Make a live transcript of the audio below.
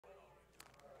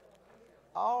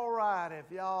All right, if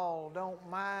y'all don't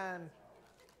mind,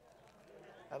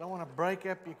 I don't want to break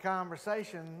up your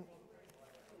conversation.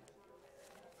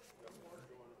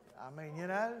 I mean,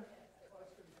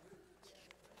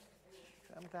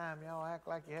 sometimes y'all act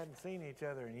like you hadn't seen each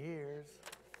other in years.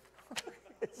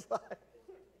 It's like,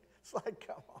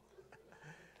 come on.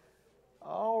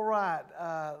 All right,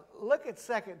 look at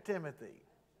 2 Timothy.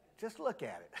 Just look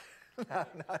at it.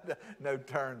 No,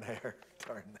 turn there.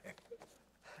 Turn there.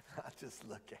 Just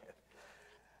look at it.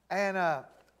 And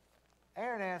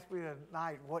Aaron asked me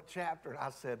tonight what chapter, and I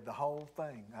said the whole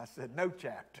thing. I said no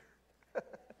chapter.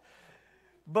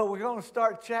 But we're going to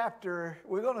start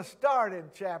in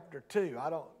chapter 2. I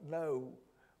don't know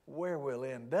where we'll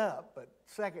end up, but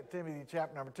 2 Timothy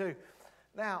chapter number 2.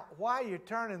 Now, while you're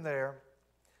turning there,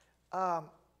 one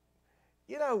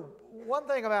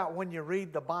thing about when you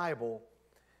read the Bible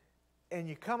and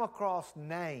you come across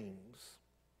names,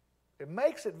 it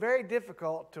makes it very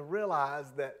difficult to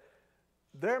realize that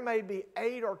there may be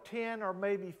 8 or 10 or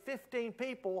maybe 15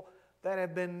 people that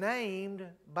have been named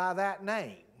by that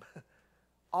name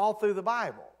all through the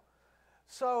Bible.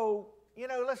 So,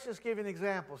 let's just give you an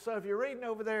example. So if you're reading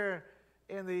over there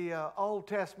in the Old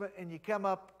Testament and you come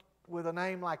up with a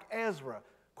name like Ezra,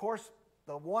 of course,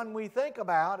 the one we think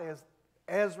about is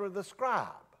Ezra the scribe.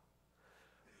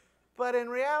 But in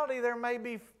reality, there may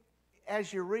be,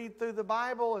 as you read through the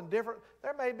Bible there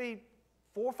may be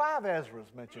 4 or 5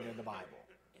 Ezras mentioned in the Bible.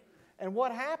 And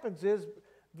what happens is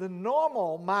the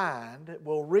normal mind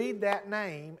will read that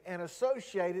name and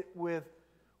associate it with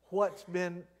what's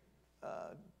been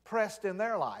pressed in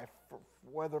their life,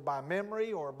 whether by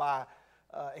memory or by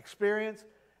experience.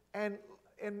 And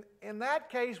in that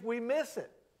case, we miss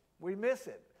it. We miss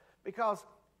it. Because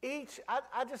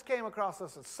I just came across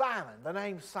this as Simon, the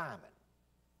name Simon.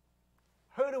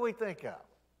 Who do we think of?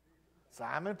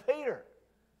 Simon Peter.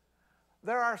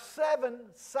 There are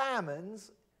 7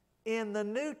 Simons in the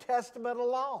New Testament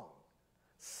alone.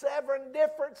 7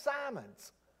 different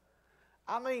Simons.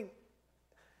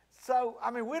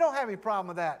 we don't have any problem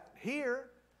with that here.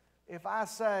 If I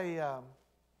say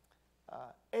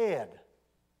Ed,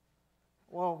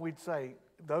 well, we'd say,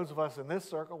 those of us in this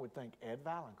circle would think Ed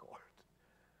Valancourt.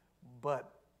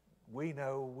 But we've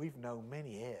known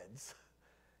many Eds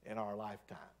in our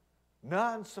lifetime.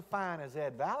 None so fine as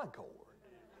Ed Valancourt.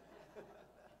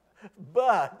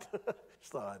 But,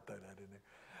 just thought I'd throw that in there.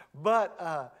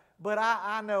 But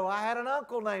I know I had an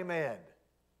uncle named Ed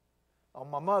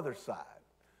on my mother's side.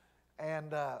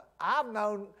 And I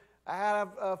had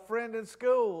a friend in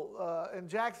school in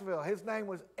Jacksonville. His name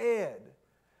was Ed.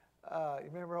 You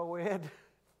remember old Ed?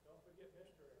 Don't forget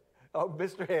Mr. Ed. Oh,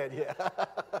 Mr. Ed, yeah.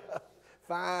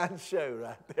 Fine show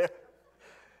right there.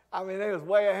 It was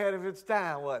way ahead of its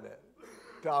time, wasn't it?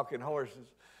 Talking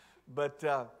horses. But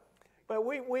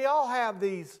we all have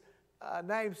these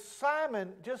names.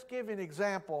 Simon, just give you an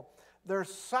example.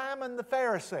 There's Simon the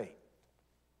Pharisee.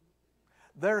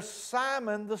 There's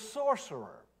Simon the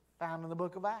sorcerer, found in the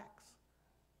book of Acts.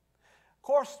 Of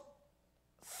course,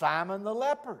 Simon the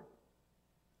leopard.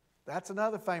 That's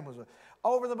another famous one.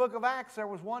 Over in the book of Acts, there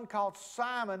was one called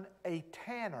Simon a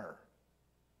tanner.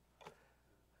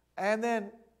 And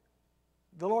then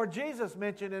the Lord Jesus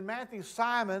mentioned in Matthew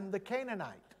Simon the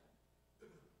Canaanite.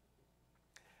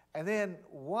 And then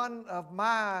one of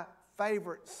my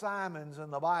favorite Simons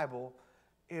in the Bible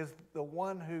is the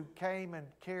one who came and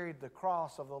carried the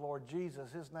cross of the Lord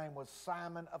Jesus. His name was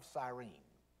Simon of Cyrene.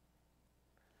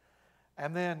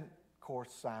 And then, of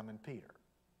course, Simon Peter.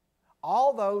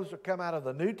 All those come out of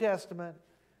the New Testament,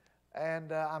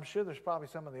 and I'm sure there's probably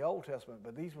some in the Old Testament,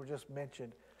 but these were just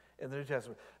mentioned in the New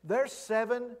Testament. There's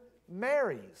 7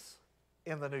 Marys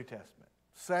in the New Testament.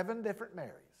 7 different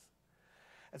Marys.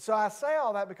 And so I say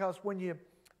all that because when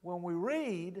we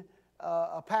read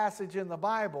a passage in the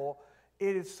Bible,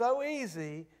 it is so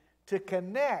easy to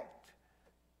connect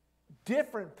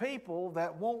different people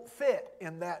that won't fit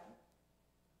in that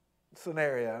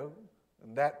scenario,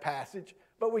 in that passage,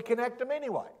 but we connect them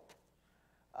anyway.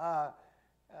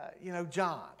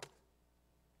 John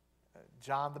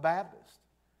the Baptist.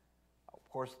 Of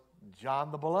course,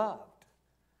 John the Beloved.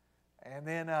 And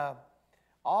then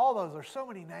all those, there's so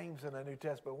many names in the New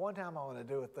Testament. One time I want to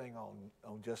do a thing on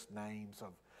just names.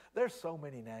 There's so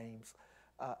many names.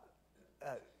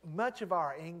 Much of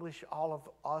our English, all of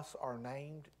us are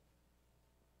named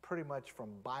pretty much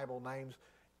from Bible names,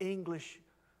 English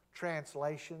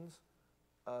translations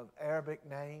of Arabic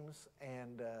names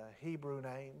and Hebrew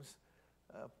names.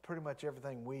 Pretty much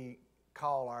everything we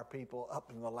call our people up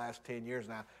in the last 10 years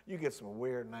now. You get some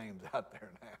weird names out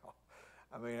there now.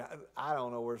 I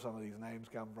don't know where some of these names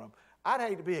come from. I'd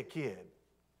hate to be a kid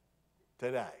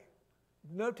today.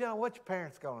 No telling what your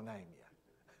parents going to name you.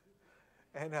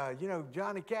 And,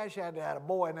 Johnny Cash had a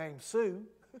boy named Sue.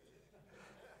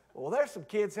 Well, there's some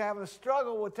kids having a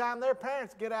struggle with the time their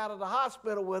parents get out of the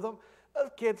hospital with them.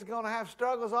 Those kids are going to have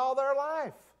struggles all their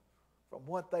life from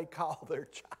what they call their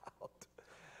child.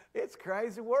 It's a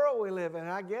crazy world we live in.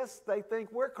 I guess they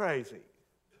think we're crazy.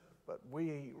 But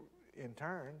we, in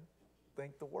turn,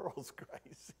 think the world's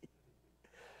crazy.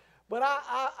 But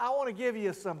I want to give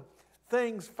you some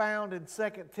things found in 2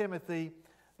 Timothy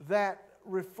that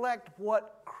reflect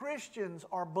what Christians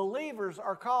or believers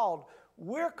are called.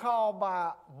 We're called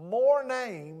by more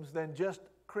names than just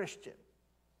Christian.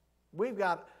 We've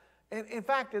got, in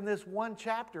fact, in this one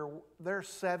chapter, there's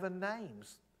 7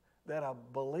 names that a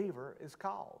believer is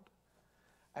called.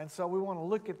 And so we want to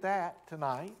look at that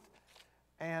tonight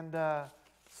and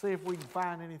see if we can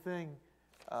find anything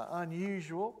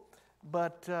unusual.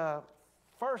 But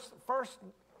first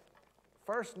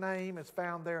name is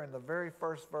found there in the very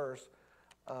first verse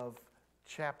of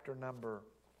chapter number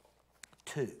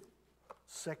 2.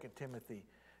 2 Timothy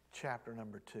chapter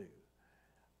number 2.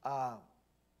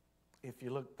 If you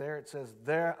look there, it says,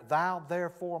 "Thou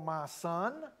therefore, my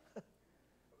son,"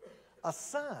 a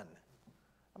son.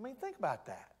 I mean, think about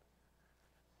that.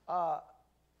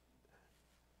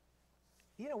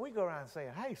 We go around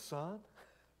saying, "Hey, son."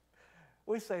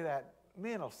 We say that,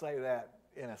 men will say that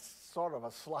in a sort of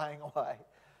a slang way.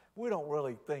 We don't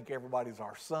really think everybody's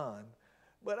our son.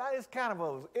 But it's kind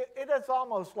of it's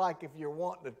almost like if you're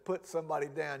wanting to put somebody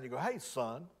down, you go, "Hey,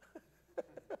 son."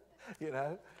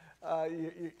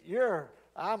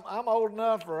 I'm old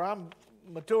enough or I'm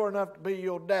mature enough to be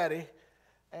your daddy.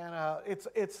 And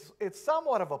it's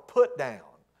somewhat of a put down.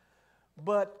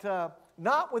 But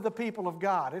not with the people of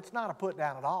God. It's not a put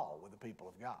down at all with the people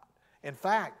of God. In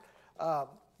fact,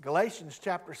 Galatians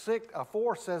chapter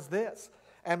 4 says this,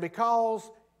 "And because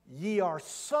ye are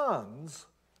sons,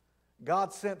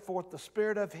 God sent forth the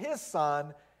Spirit of His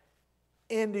Son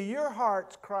into your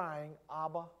hearts, crying,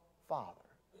 Abba, Father."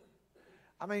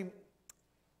 I mean,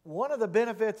 one of the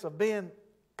benefits of being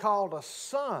called a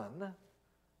son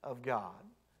of God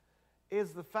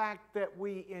is the fact that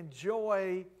we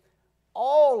enjoy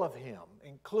all of Him,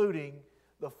 including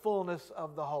the fullness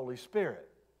of the Holy Spirit,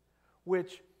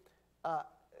 which,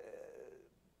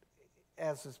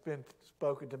 as has been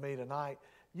spoken to me tonight,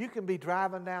 you can be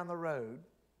driving down the road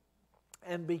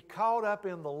and be caught up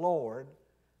in the Lord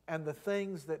and the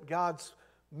things that God's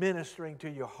ministering to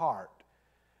your heart.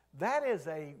 That is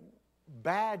a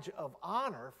badge of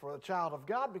honor for a child of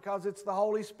God because it's the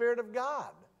Holy Spirit of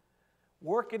God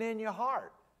working in your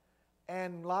heart.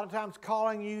 And a lot of times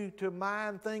calling you to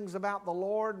mind things about the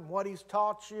Lord and what He's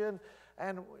taught you.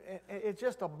 And it's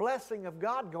just a blessing of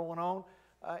God going on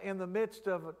in the midst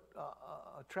of a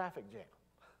traffic jam.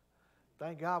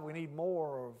 Thank God we need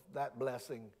more of that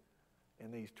blessing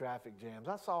in these traffic jams.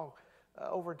 I saw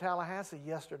over in Tallahassee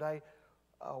yesterday,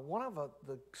 one of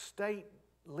the state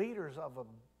leaders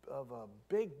of a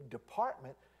big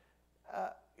department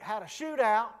had a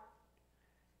shootout,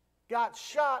 got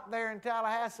shot there in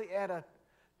Tallahassee at a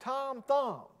Tom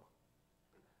Thumb,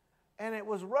 and it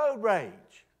was road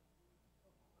rage.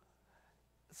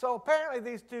 So apparently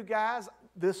these two guys,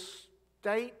 this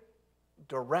state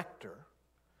director,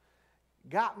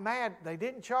 got mad. They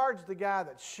didn't charge the guy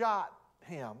that shot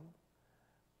him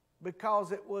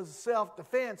because it was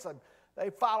self-defense. They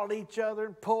followed each other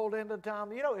and pulled into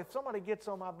town. If somebody gets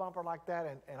on my bumper like that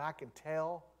and I can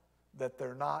tell that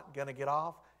they're not going to get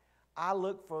off, I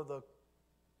look for the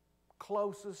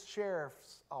closest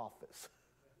sheriff's office.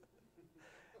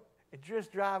 And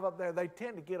just drive up there. They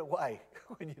tend to get away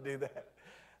when you do that.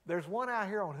 There's one out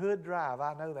here on Hood Drive.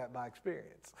 I know that by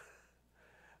experience.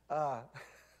 For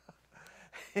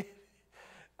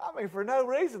no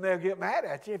reason they'll get mad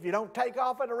at you if you don't take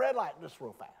off at a red light just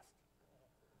real fast.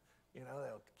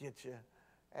 They'll get you.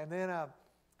 And then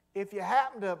if you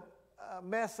happen to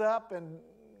mess up and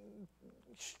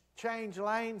change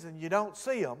lanes and you don't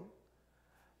see them,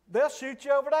 they'll shoot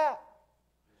you over that.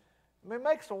 It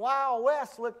makes the Wild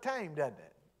West look tame, doesn't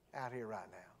it, out here right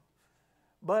now?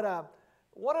 But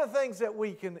one of the things that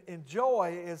we can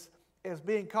enjoy is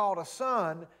being called a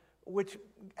son, which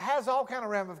has all kind of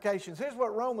ramifications. Here's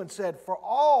what Romans said: "For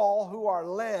all who are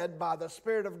led by the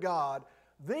Spirit of God,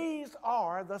 these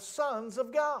are the sons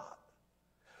of God."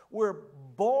 We're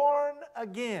born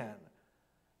again,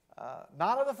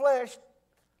 not of the flesh,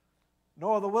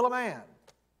 nor of the will of man,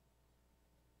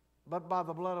 but by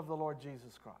the blood of the Lord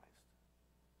Jesus Christ.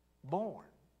 Born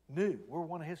new. We're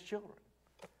one of His children.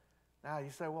 Now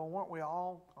you say, well, aren't we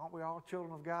all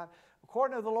children of God?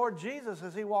 According to the Lord Jesus,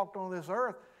 as He walked on this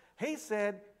earth, He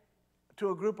said to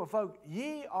a group of folk,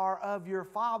 ye are of your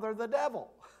father the devil.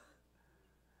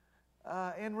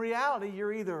 In reality,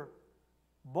 you're either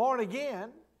born again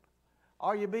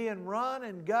or you're being run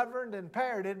and governed and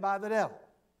parented by the devil.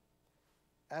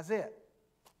 That's it.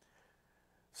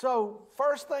 So,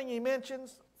 first thing he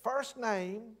mentions, first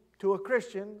name to a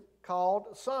Christian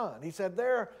called son. He said,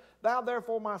 thou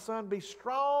therefore, my son, be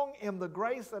strong in the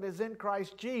grace that is in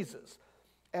Christ Jesus.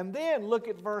 And then look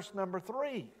at verse number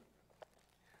 3.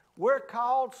 We're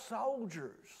called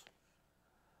soldiers.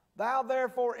 Thou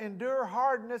therefore endure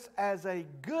hardness as a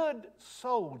good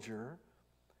soldier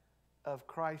of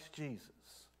Christ Jesus.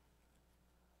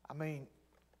 I mean,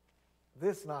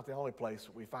 this is not the only place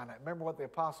that we find that. Remember what the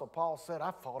Apostle Paul said?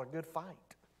 I fought a good fight.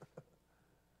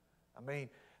 I mean,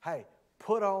 hey,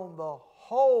 put on the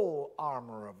whole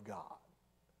armor of God.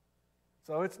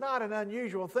 So it's not an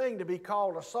unusual thing to be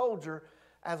called a soldier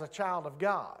as a child of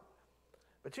God.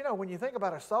 But you know, when you think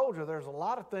about a soldier, there's a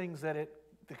lot of things that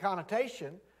the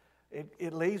connotation,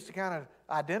 it leads to kind of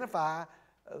identify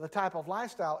the type of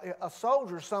lifestyle. A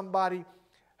soldier is somebody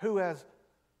who has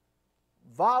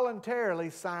voluntarily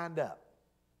signed up,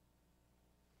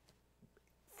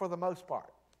 for the most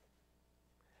part.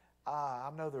 I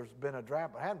know there's been a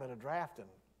draft, but hadn't been a draft in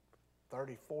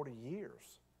 30, 40 years.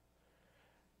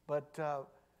 But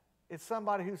it's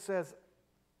somebody who says,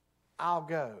 I'll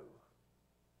go.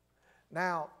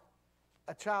 Now,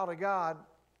 a child of God,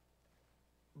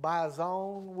 by his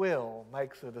own will,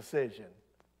 makes a decision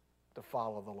to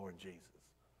follow the Lord Jesus.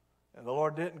 And the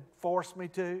Lord didn't force me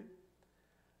to.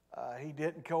 He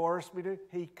didn't coerce me to.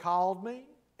 He called me,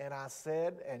 and I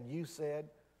said, and you said,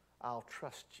 I'll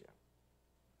trust you.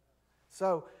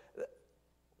 So,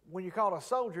 when you're called a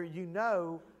soldier, you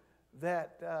know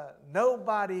that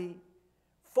nobody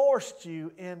forced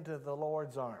you into the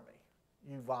Lord's army.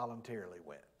 You voluntarily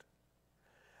went.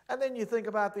 And then you think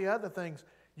about the other things.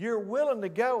 You're willing to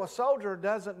go. A soldier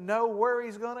doesn't know where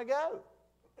he's going to go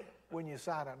when you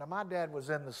sign up. Now, my dad was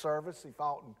in the service. He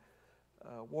fought in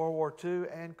World War II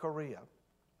and Korea.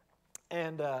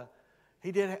 And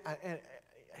he didn't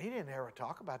ever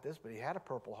talk about this, but he had a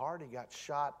Purple Heart. He got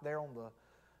shot there on the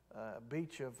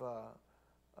beach of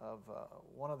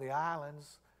one of the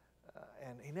islands,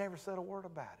 and he never said a word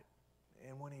about it.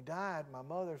 And when he died, my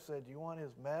mother said, "Do you want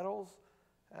his medals?"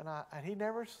 And he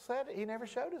never said it. He never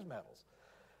showed his medals.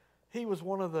 He was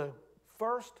one of the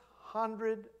first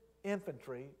 100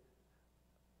 infantry.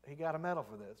 He got a medal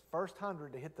for this. First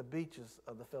 100 to hit the beaches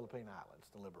of the Philippine Islands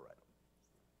to liberate them.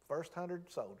 First 100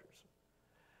 soldiers.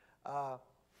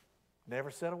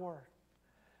 Never said a word.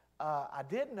 I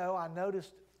did know. I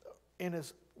noticed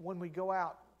when we go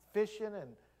out fishing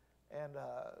and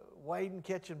wading,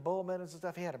 catching bull minnows and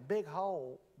stuff, he had a big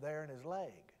hole there in his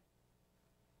leg.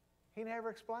 He never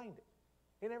explained it.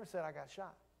 He never said, I got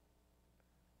shot.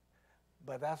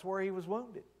 But that's where he was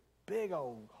wounded. Big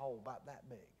old hole about that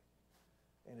big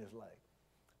in his leg.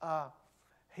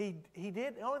 He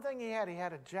did, the only thing he had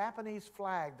a Japanese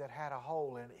flag that had a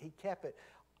hole in it. He kept it.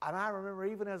 And I remember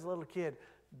even as a little kid,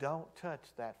 don't touch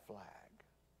that flag.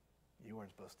 You weren't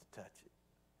supposed to touch it.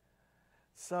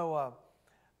 So,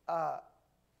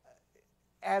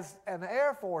 as an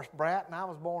Air Force brat, and I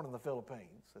was born in the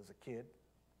Philippines as a kid,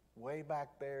 way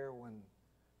back there when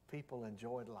people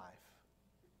enjoyed life,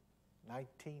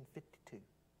 1952.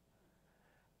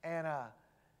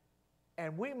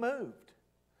 And we moved.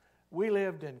 We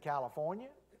lived in California.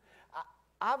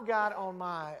 I've got on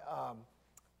my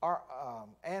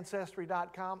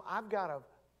Ancestry.com, I've got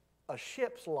a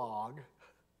ship's log.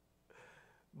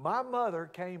 My mother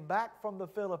came back from the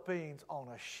Philippines on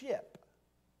a ship.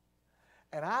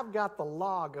 And I've got the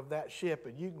log of that ship,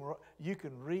 and you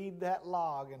can read that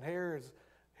log, and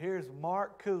here's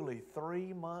Mark Cooley,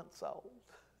 3 months old.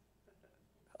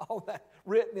 All that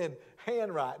written in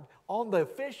handwriting on the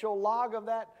official log of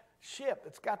that ship.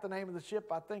 It's got the name of the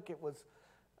ship. I think it was,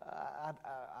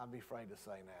 I'd be afraid to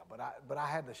say now, but I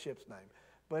had the ship's name.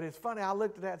 But it's funny, I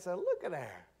looked at that and said, look at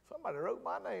there. Somebody wrote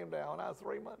my name down when I was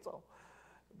 3 months old.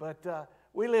 But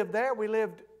we lived there. We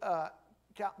lived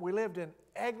in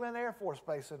Eglin Air Force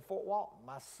Base in Fort Walton.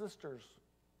 My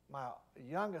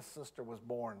youngest sister was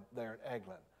born there at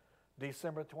Eglin,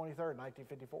 December 23rd,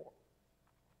 1954.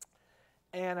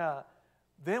 And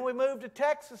then we moved to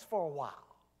Texas for a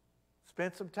while.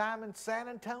 Spent some time in San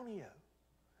Antonio.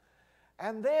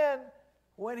 And then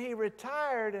when he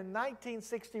retired in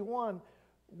 1961,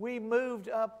 we moved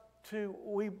up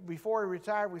before he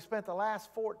retired, we spent the last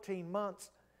 14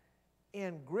 months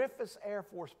in Griffiths Air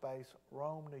Force Base,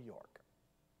 Rome, New York.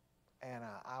 And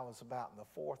I was about in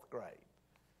the 4th grade.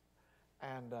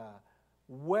 And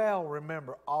well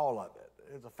remember all of it.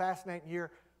 It was a fascinating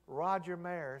year. Roger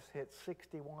Maris hit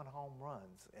 61 home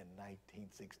runs in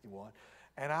 1961.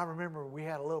 And I remember we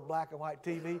had a little black and white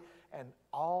TV, and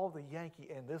all the Yankee,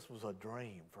 and this was a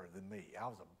dream for me. I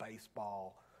was a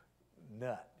baseball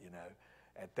nut,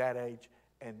 at that age.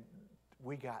 And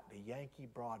we got the Yankee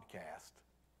broadcast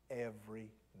every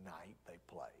night they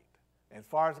played. And as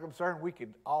far as I'm concerned, we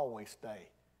could always stay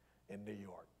in New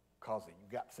York because you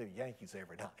got to see the Yankees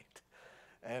every night.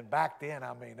 And back then,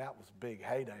 that was a big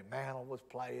heyday. Mantle was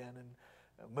playing, and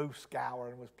Moose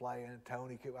Skowron was playing, and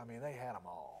Tony Cooper. They had them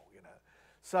all,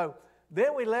 So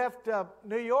then we left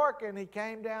New York, and he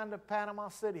came down to Panama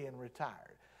City and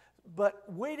retired. But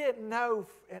we didn't know,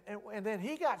 and then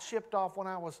he got shipped off when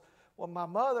my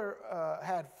mother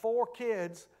had 4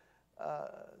 kids,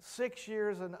 6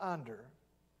 years and under,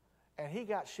 and he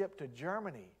got shipped to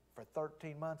Germany for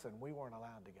 13 months, and we weren't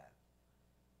allowed to go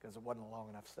because it wasn't a long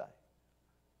enough stay.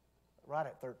 Right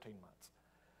at 13 months.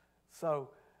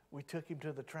 So we took him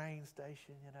to the train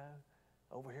station,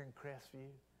 over here in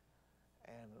Crestview.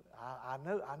 And I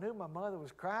knew my mother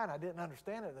was crying. I didn't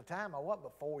understand it at the time. I wasn't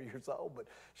but 4 years old, but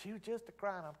she was just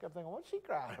crying. I kept thinking, what's she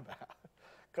crying about?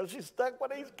 Because she's stuck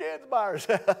with these kids by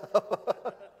herself.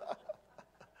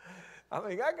 I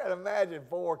can imagine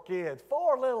 4 kids,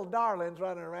 4 little darlings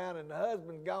running around, and the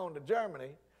husband gone to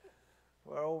Germany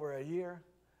for over a year.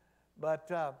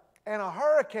 But and a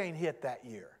hurricane hit that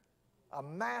year. A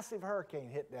massive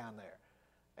hurricane hit down there.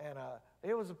 And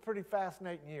it was a pretty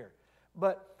fascinating year.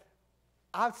 But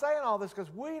I'm saying all this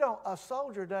because a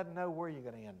soldier doesn't know where you're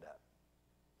going to end up.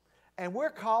 And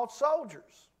we're called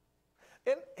soldiers.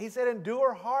 And he said,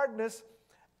 endure hardness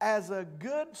as a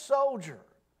good soldier.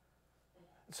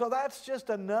 So that's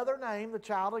just another name the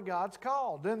child of God's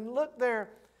called. Then look there,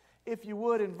 if you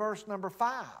would, in verse number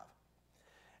 5.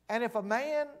 And if a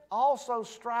man also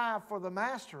strive for the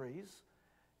masteries,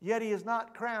 yet he is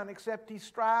not crowned except he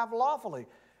strive lawfully.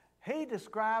 He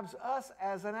describes us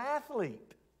as an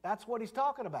athlete. That's what he's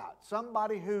talking about.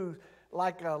 Somebody who's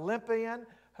like an Olympian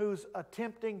who's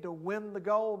attempting to win the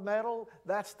gold medal,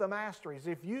 that's the masteries.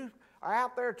 If you are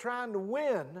out there trying to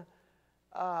win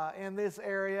in this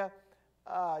area,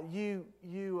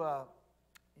 you're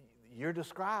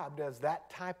described as that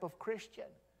type of Christian.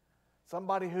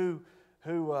 Somebody who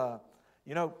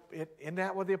isn't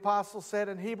that what the apostle said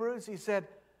in Hebrews? He said,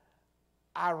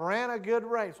 I ran a good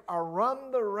race. I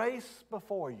run the race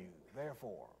before you.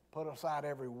 Therefore, put aside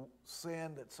every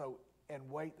sin and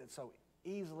weight that so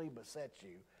easily besets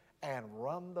you, and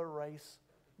run the race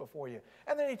before you.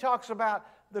 And then he talks about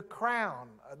the crown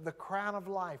of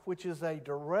life, which is a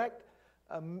direct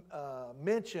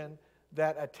mention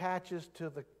that attaches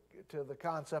to the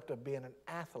concept of being an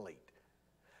athlete.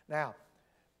 Now,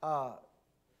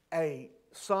 a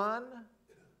son,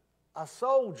 a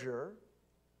soldier,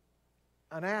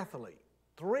 an athlete.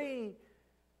 Three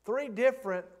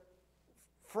different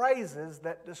phrases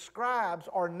that describes,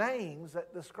 or names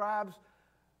that describes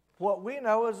what we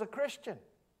know as a Christian.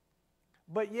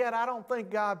 But yet I don't think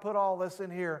God put all this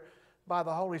in here by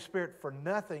the Holy Spirit for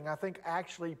nothing. I think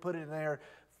actually He put it in there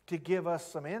to give us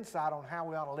some insight on how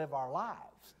we ought to live our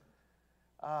lives.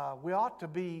 We ought to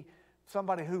be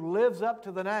somebody who lives up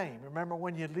to the name. Remember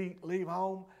when you leave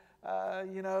home,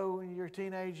 in your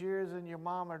teenage years, and your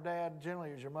mom or dad,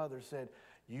 generally it was your mother, said,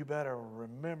 you better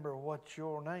remember what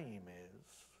your name is.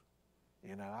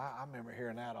 I remember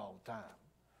hearing that all the time.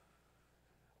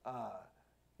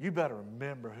 You better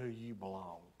remember who you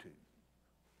belong to.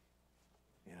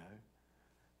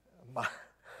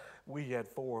 We had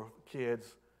 4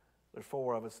 kids. There's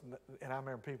 4 of us, and I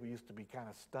remember people used to be kind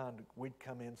of stunned. We'd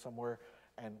come in somewhere,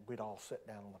 and we'd all sit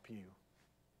down on the pew.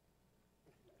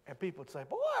 And people would say,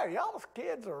 boy, y'all's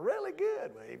kids are really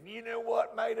good. Well, if you knew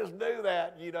what made us do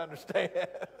that, you'd understand.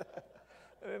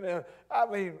 And,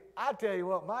 I tell you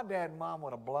what, my dad and mom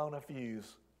would have blown a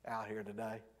fuse out here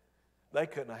today. They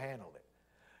couldn't have handled it.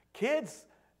 Kids,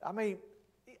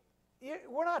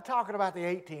 we're not talking about the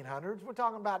 1800s. We're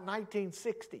talking about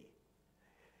 1960.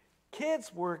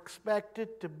 Kids were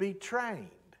expected to be trained.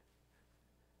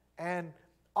 And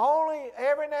only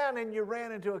every now and then you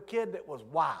ran into a kid that was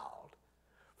wild.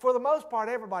 For the most part,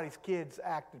 everybody's kids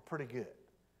acted pretty good.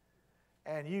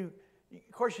 And of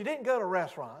course, you didn't go to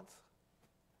restaurants.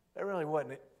 There really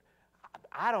wasn't.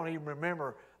 I don't even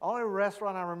remember. The only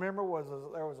restaurant I remember was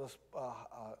there was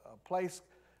a place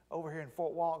over here in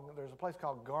Fort Walton. There's a place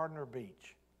called Gardner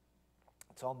Beach.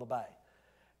 It's on the bay.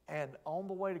 And on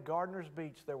the way to Gardner's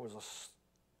Beach, there was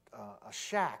a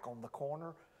shack on the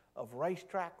corner of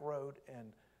Racetrack Road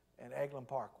and Eglin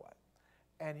Parkway.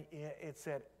 And it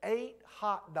said 8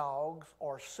 hot dogs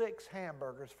or 6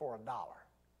 hamburgers for $1.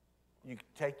 You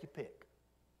take your pick.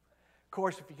 Of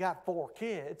course, if you got 4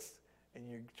 kids and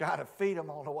you're trying to feed them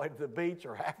on the way to the beach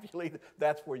or half you leave,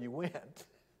 that's where you went.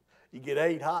 You get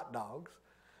 8 hot dogs.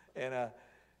 And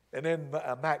then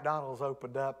McDonald's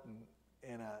opened up,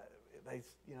 and they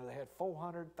had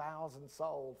 400,000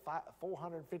 sold,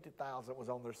 450,000 was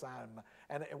on their sign,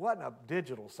 and it wasn't a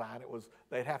digital sign. It was,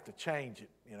 they'd have to change it,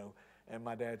 And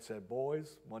my dad said,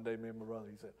 "Boys," one day me and my brother,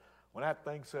 he said, "when that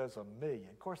thing says 1,000,000,"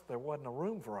 of course there wasn't a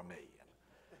room for 1,000,000.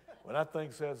 "When that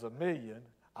thing says 1,000,000,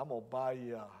 I'm gonna buy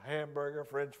you a hamburger,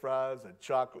 French fries, and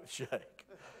chocolate shake."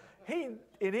 In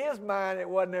his mind, it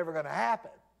wasn't ever going to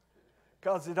happen,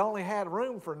 because it only had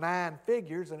room for 9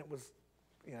 figures, and it was,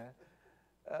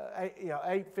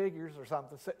 8 figures or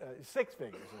something, 6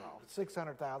 figures and all,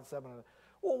 600,000, 700.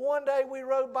 Well, one day we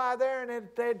rode by there,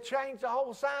 and they'd changed the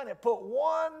whole sign. It put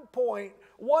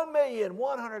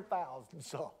 1,100,000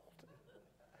 sold.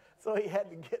 So he had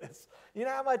to get us. You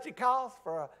know how much it costs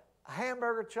for a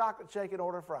hamburger, chocolate shake, and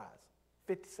order fries?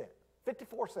 50 cents,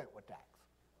 54 cents with tax.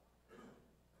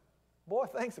 Boy,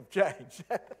 things have changed.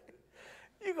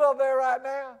 You go up there right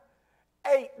now,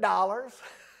 $8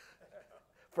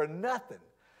 for nothing.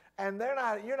 And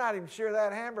you're not even sure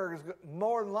that hamburger's,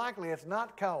 more than likely it's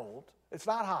not cold. It's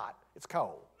not hot, it's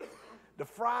cold. The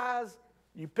fries,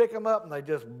 you pick them up and they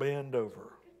just bend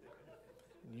over.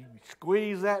 You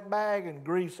squeeze that bag and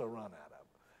grease will run out of them.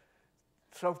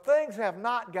 So things have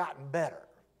not gotten better.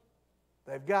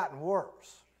 They've gotten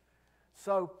worse.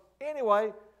 So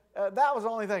anyway, that was the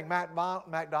only thing,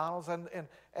 McDonald's. And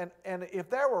if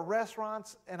there were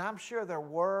restaurants, and I'm sure there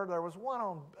was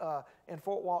one in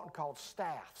Fort Walton called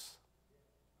Staff's.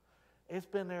 It's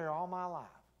been there all my life.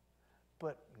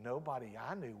 But nobody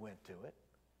I knew went to it.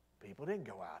 People didn't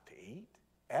go out to eat,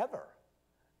 ever.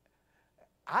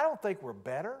 I don't think we're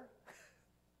better.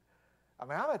 I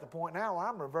mean, I'm at the point now where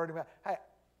I'm reverting back. Hey,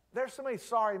 there's so many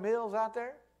sorry meals out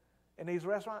there in these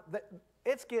restaurants that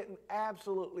it's getting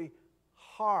absolutely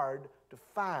hard to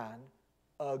find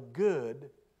a good,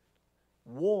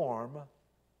 warm,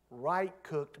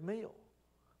 right-cooked meal.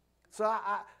 So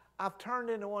I've turned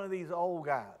into one of these old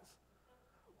guys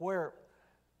where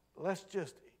let's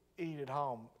just eat at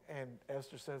home. And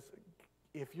Esther says,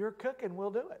 if you're cooking,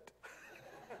 we'll do it.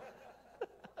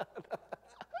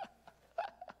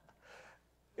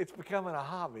 It's becoming a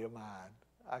hobby of mine.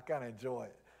 I kind of enjoy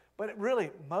it. But it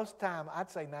really, most time, I'd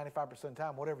say 95% of the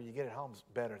time, whatever you get at home is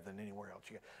better than anywhere else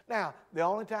you get. Now, the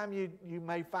only time you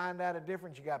may find out a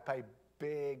difference, you got to pay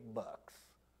big bucks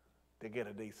to get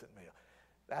a decent meal.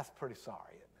 That's pretty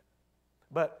sorry, isn't it?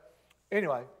 But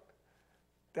anyway,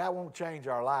 that won't change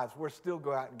our lives. We'll still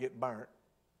go out and get burnt.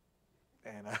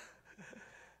 And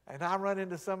I run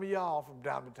into some of y'all from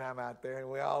time to time out there,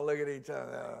 and we all look at each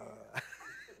other.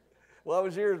 What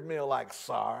was yours meal like?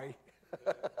 Sorry.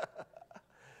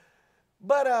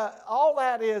 But all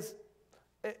that is,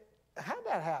 how did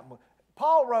that happen?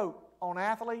 Paul wrote on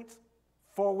athletes,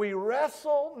 "For we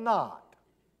wrestle not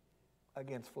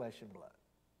against flesh and blood."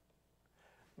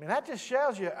 I mean, that just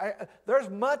shows you, there's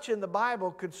much in the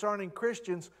Bible concerning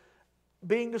Christians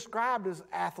being described as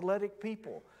athletic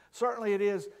people. Certainly it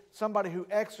is somebody who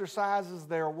exercises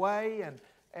their way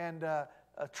and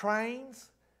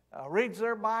trains, reads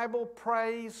their Bible,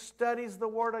 prays, studies the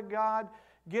Word of God,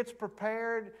 gets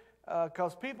prepared,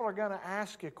 because people are going to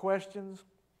ask you questions.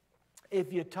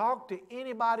 If you talk to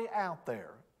anybody out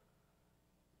there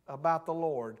about the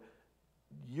Lord,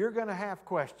 you're going to have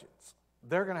questions.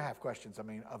 They're going to have questions,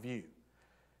 of you.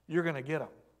 You're going to get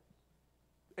them.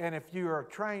 And if you're a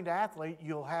trained athlete,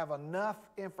 you'll have enough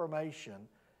information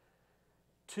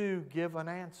to give an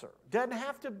answer. Doesn't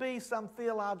have to be some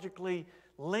theologically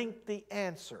lengthy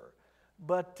answer,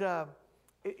 but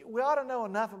we ought to know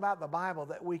enough about the Bible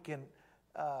that we can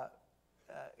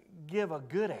give a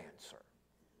good answer.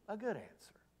 A good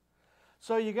answer.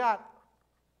 So you got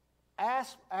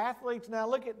athletes. Now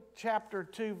look at chapter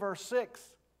 2, verse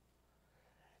 6.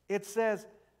 It says,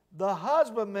 "The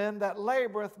husbandman that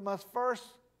laboreth must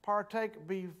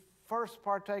be first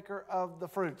partaker of the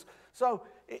fruits." So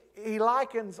he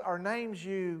likens or names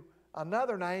you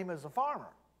another name as a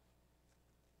farmer.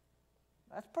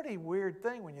 That's a pretty weird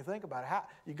thing when you think about it. How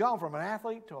you've gone from an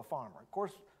athlete to a farmer. Of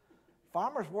course,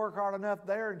 farmers work hard enough.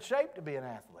 They're in shape to be an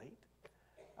athlete.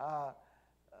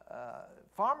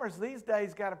 Farmers these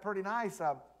days got a pretty nice.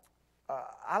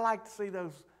 I like to see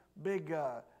those big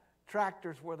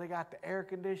tractors where they got the air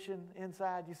condition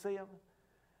inside. You see them?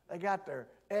 They got their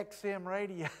XM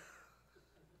radio.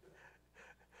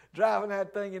 Driving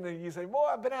that thing, and you say, "Boy,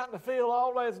 I've been out in the field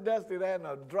all day. It's dusty." That and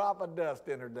a drop of dust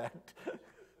entered that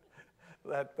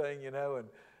thing,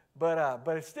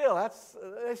 But it's still,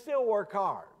 they still work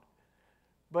hard.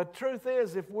 But truth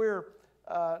is, if we're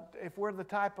the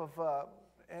type of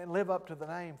and live up to the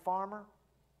name farmer,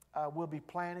 we'll be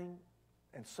planting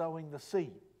and sowing the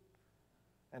seed,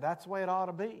 and that's the way it ought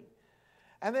to be.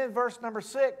 And then verse number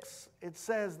 6, it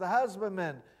says, "The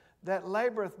husbandman that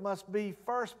laboreth must be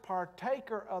first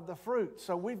partaker of the fruit."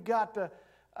 So we've got to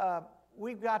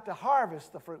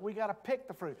harvest the fruit. We've got to pick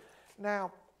the fruit.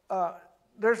 Now,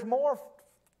 there's more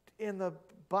in the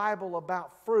Bible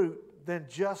about fruit than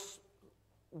just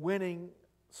winning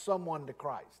someone to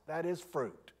Christ. That is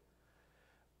fruit.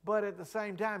 But at the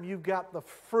same time, you've got the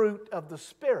fruit of the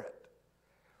Spirit,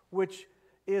 which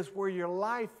is where your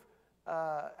life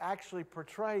actually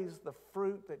portrays the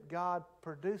fruit that God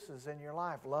produces in your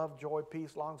life. Love, joy,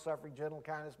 peace, long-suffering, gentle,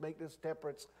 kindness, meekness,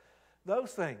 temperance,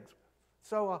 those things.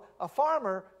 So a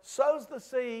farmer sows the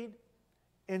seed,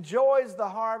 enjoys the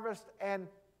harvest, and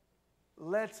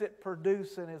lets it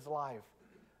produce in his life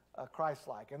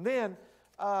Christ-like. And then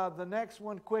the next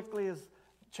one quickly is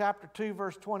chapter 2,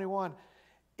 verse 21.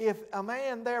 "If a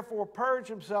man therefore purge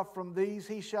himself from these,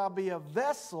 he shall be a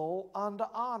vessel unto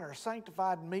honor,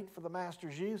 sanctified and meet for the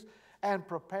master's use, and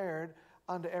prepared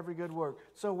unto every good work."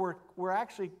 So we're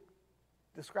actually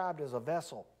described as a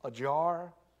vessel, a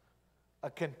jar,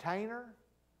 a container.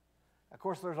 Of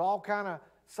course, there's all kind of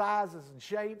sizes and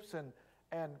shapes and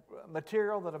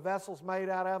material that a vessel's made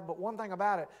out of. But one thing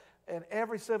about it, in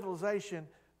every civilization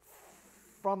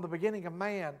from the beginning of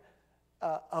man,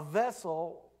 a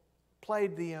vessel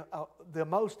played the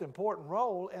most important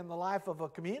role in the life of a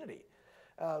community.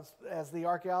 As the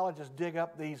archaeologists dig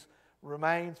up these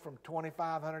remains from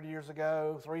 2,500 years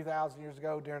ago, 3,000 years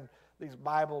ago during these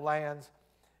Bible lands,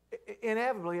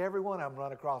 inevitably every one of them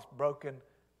run across broken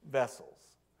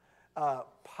vessels.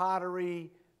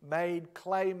 Pottery made,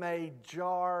 clay-made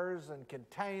jars and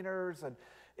containers. And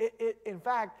in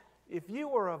fact, if you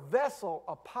were a vessel,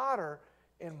 a potter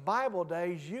in Bible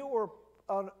days, you were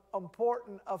an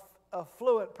important,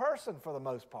 affluent person for the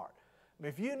most part. I mean,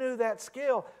 if you knew that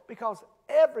skill, because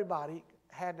everybody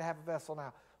had to have a vessel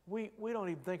now. We don't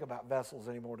even think about vessels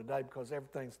anymore today because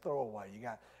everything's throwaway.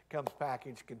 Comes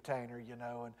packaged container,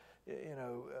 and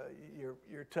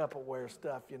your Tupperware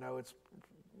stuff,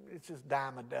 it's just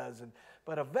dime a dozen.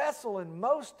 But a vessel in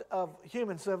most of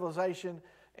human civilization,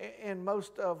 in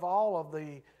most of all of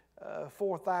the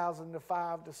 4,000 to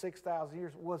 5,000 to 6,000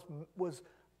 years, was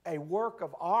a work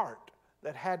of art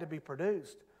that had to be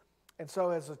produced. And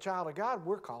so as a child of God,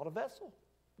 we're called a vessel.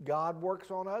 God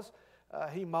works on us.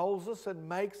 He molds us and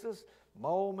makes us.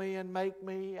 "Mold me and make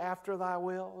me after thy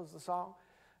will" is the song.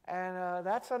 And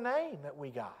that's a name that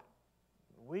we got.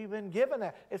 We've been given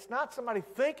that. It's not somebody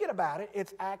thinking about it.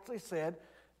 It's actually said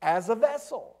as a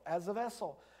vessel, as a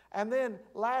vessel. And then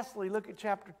lastly, look at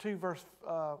chapter 2, verse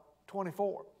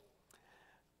 24.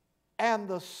 "And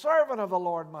the servant of the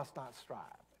Lord must not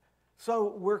strive." So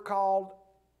we're called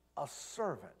a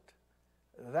servant.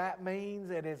 That means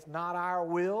it is not our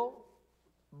will,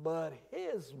 but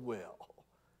His will.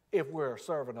 If we're a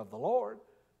servant of the Lord,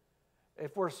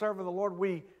 if we're a servant of the Lord,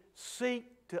 we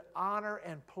seek to honor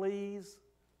and please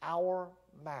our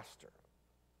master.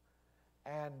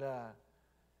 And the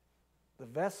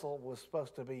vessel was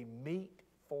supposed to be meat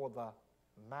for the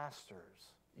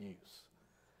master's use.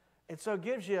 And so it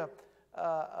gives you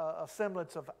a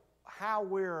semblance of how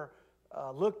we're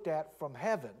looked at from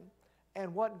heaven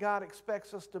and what God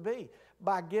expects us to be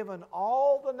by giving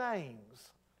all the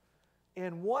names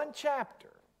in one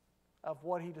chapter of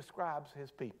what He describes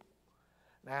His people.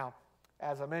 Now,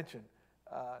 as I mentioned,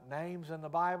 names in the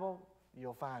Bible,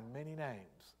 you'll find many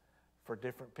names for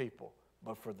different people.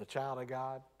 But for the child of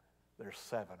God, there's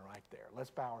 7 right there.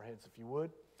 Let's bow our heads if you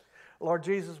would. Lord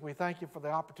Jesus, we thank You for the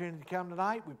opportunity to come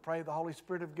tonight. We pray the Holy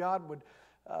Spirit of God would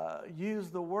use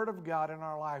the Word of God in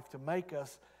our life to make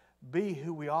us be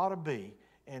who we ought to be.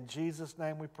 In Jesus'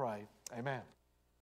 name we pray. Amen.